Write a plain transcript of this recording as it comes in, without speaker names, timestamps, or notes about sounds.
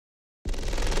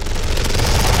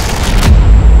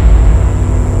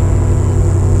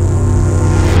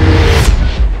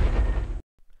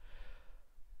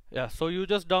Yeah, so you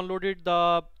just downloaded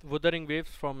the Wuthering Waves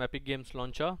from Epic Games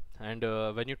Launcher, and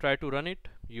when you try to run it,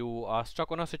 you are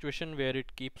stuck on a situation where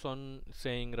it keeps on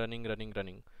saying running, running,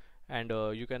 running, and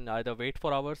you can either wait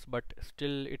for hours, but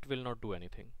still it will not do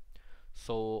anything.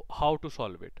 So how to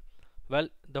solve it? Well,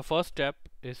 the first step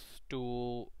is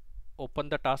to open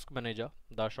the task manager.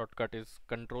 The shortcut is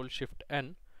Control Shift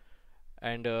N,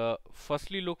 and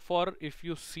firstly look for if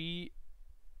you see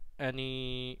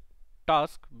any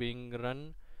task being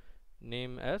run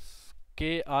name as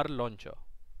KR launcher,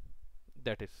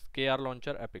 that is KR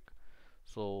launcher epic.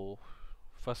 So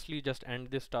firstly just end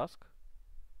this task.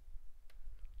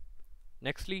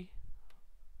 Nextly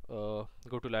go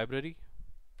to library,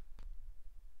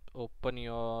 open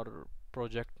your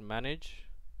project manage,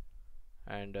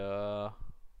 and go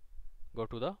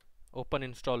to the open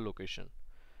install location.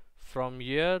 From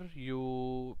here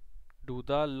you do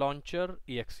the launcher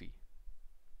exe.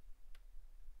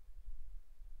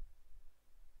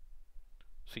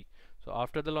 See, so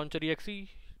after the launcher exe,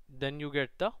 then you get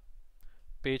the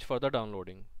page for the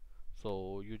downloading.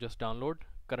 So you just download.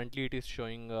 Currently it is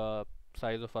showing a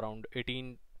size of around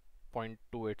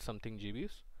 18.28 something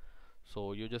GBs.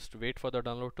 So you just wait for the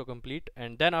download to complete,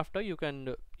 and then after you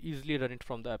can easily run it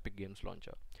from the Epic Games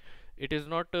launcher. It is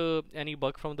not any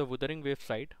bug from the Wuthering Waves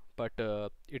side, but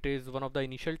it is one of the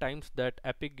initial times that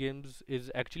Epic Games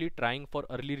is actually trying for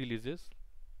early releases.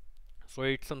 So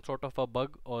it's some sort of a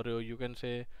bug, or you can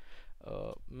say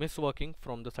misworking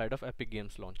from the side of Epic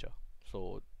Games launcher.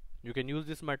 So you can use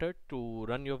this method to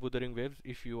run your Wuthering Waves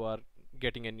if you are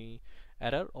getting any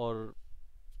error or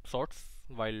sorts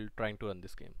while trying to run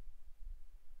this game.